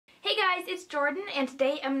Hi guys, it's Jordan, and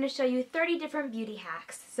today I'm going to show you 30 different beauty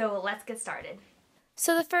hacks. So let's get started.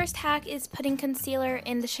 So the first hack is putting concealer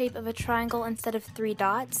in the shape of a triangle instead of 3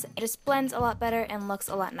 dots. It just blends a lot better and looks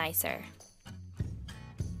a lot nicer.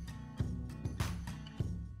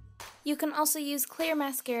 You can also use clear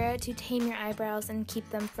mascara to tame your eyebrows and keep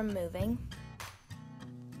them from moving.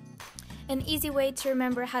 An easy way to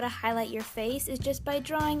remember how to highlight your face is just by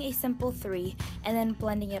drawing a simple 3 and then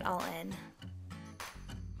blending it all in.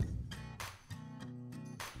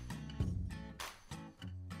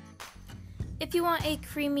 If you want a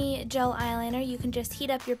creamy gel eyeliner, you can just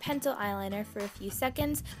heat up your pencil eyeliner for a few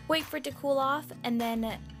seconds, wait for it to cool off, and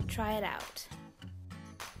then try it out.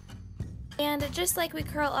 And just like we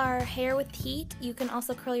curl our hair with heat, you can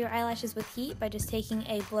also curl your eyelashes with heat by just taking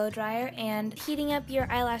a blow dryer and heating up your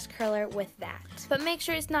eyelash curler with that. But make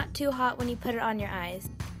sure it's not too hot when you put it on your eyes.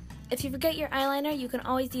 If you forget your eyeliner, you can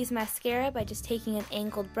always use mascara by just taking an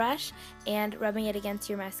angled brush and rubbing it against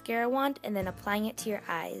your mascara wand and then applying it to your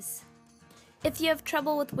eyes. If you have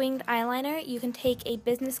trouble with winged eyeliner, you can take a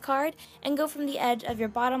business card and go from the edge of your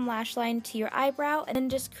bottom lash line to your eyebrow and then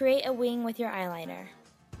just create a wing with your eyeliner.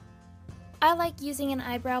 I like using an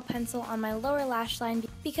eyebrow pencil on my lower lash line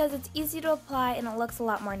because it's easy to apply and it looks a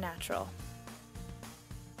lot more natural.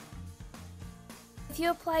 If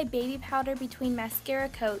you apply baby powder between mascara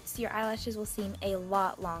coats, your eyelashes will seem a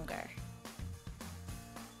lot longer.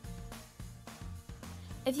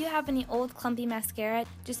 If you have any old clumpy mascara,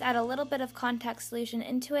 just add a little bit of contact solution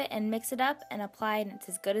into it and mix it up and apply and it's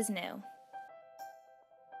as good as new.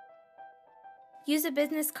 Use a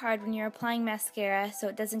business card when you're applying mascara so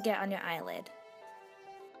it doesn't get on your eyelid.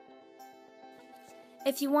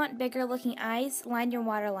 If you want bigger looking eyes, line your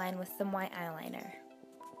waterline with some white eyeliner.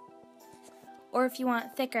 Or if you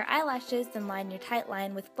want thicker eyelashes, then line your tight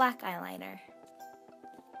line with black eyeliner.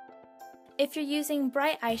 If you're using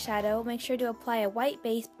bright eyeshadow, make sure to apply a white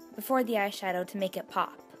base before the eyeshadow to make it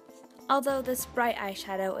pop. Although this bright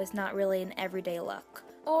eyeshadow is not really an everyday look,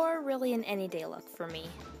 or really an anyday look for me.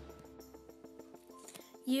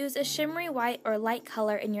 Use a shimmery white or light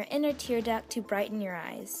color in your inner tear duct to brighten your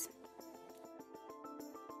eyes.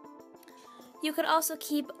 You could also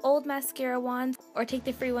keep old mascara wands or take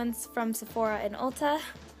the free ones from Sephora and Ulta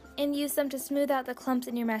and use them to smooth out the clumps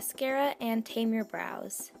in your mascara and tame your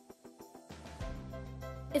brows.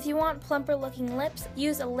 If you want plumper looking lips,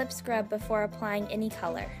 use a lip scrub before applying any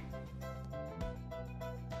color.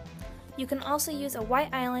 You can also use a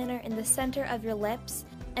white eyeliner in the center of your lips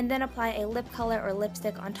and then apply a lip color or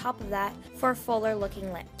lipstick on top of that for fuller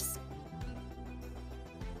looking lips.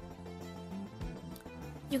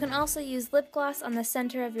 You can also use lip gloss on the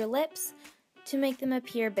center of your lips to make them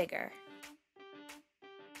appear bigger.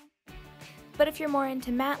 But if you're more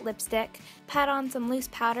into matte lipstick, pat on some loose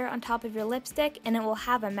powder on top of your lipstick and it will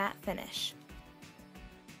have a matte finish.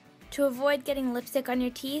 To avoid getting lipstick on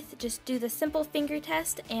your teeth, just do the simple finger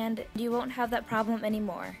test and you won't have that problem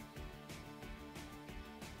anymore.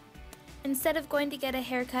 Instead of going to get a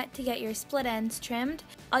haircut to get your split ends trimmed,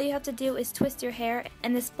 all you have to do is twist your hair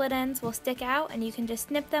and the split ends will stick out and you can just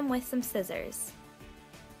snip them with some scissors.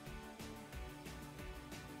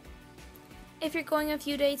 If you're going a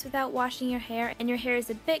few days without washing your hair and your hair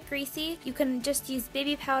is a bit greasy, you can just use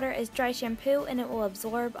baby powder as dry shampoo and it will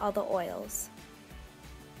absorb all the oils.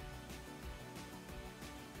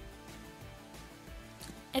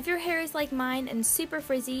 If your hair is like mine and super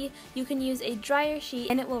frizzy, you can use a dryer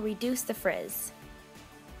sheet and it will reduce the frizz.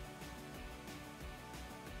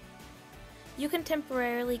 You can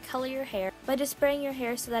temporarily color your hair by just spraying your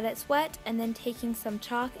hair so that it's wet and then taking some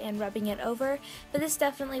chalk and rubbing it over, but this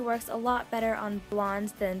definitely works a lot better on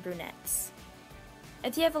blondes than brunettes.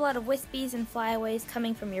 If you have a lot of wispies and flyaways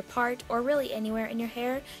coming from your part or really anywhere in your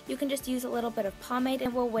hair, you can just use a little bit of pomade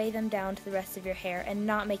and it will weigh them down to the rest of your hair and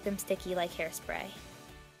not make them sticky like hairspray.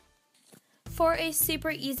 For a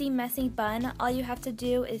super easy messy bun, all you have to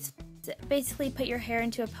do is basically put your hair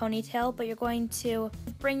into a ponytail, but you're going to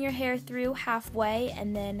bring your hair through halfway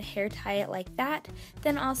and then hair tie it like that.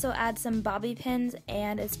 Then also add some bobby pins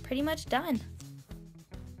and it's pretty much done.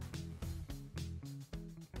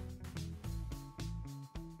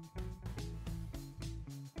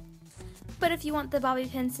 But if you want the bobby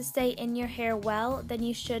pins to stay in your hair well, then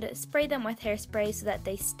you should spray them with hairspray so that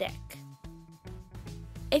they stick.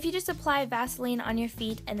 If you just apply Vaseline on your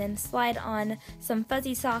feet and then slide on some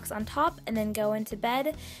fuzzy socks on top and then go into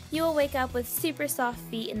bed, you will wake up with super soft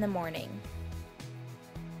feet in the morning.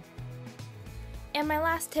 And my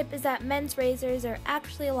last tip is that men's razors are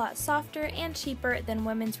actually a lot softer and cheaper than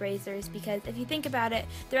women's razors because if you think about it,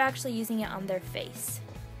 they're actually using it on their face.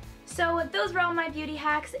 So those were all my beauty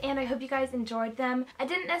hacks, and I hope you guys enjoyed them. I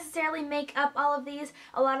didn't necessarily make up all of these.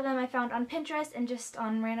 A lot of them I found on Pinterest and just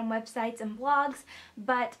on random websites and blogs,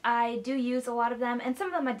 but I do use a lot of them, and some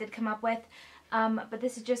of them I did come up with. But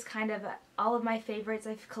this is just kind of all of my favorites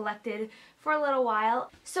I've collected for a little while.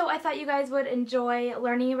 So I thought you guys would enjoy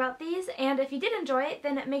learning about these, and if you did enjoy it,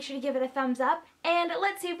 then make sure to give it a thumbs up. And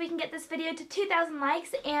let's see if we can get this video to 2,000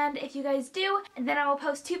 likes, and if you guys do, then I will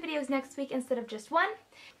post 2 videos next week instead of just 1.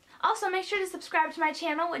 Also, make sure to subscribe to my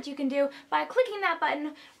channel, which you can do by clicking that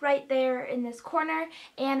button right there in this corner,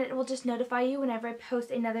 and it will just notify you whenever I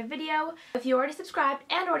post another video. If you already subscribed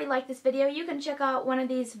and already liked this video, you can check out one of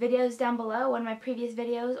these videos down below, one of my previous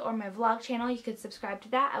videos, or my vlog channel. You could subscribe to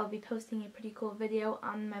that. I will be posting a pretty cool video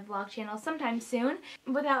on my vlog channel sometime soon.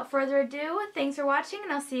 Without further ado, thanks for watching,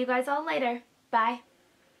 and I'll see you guys all later. Bye!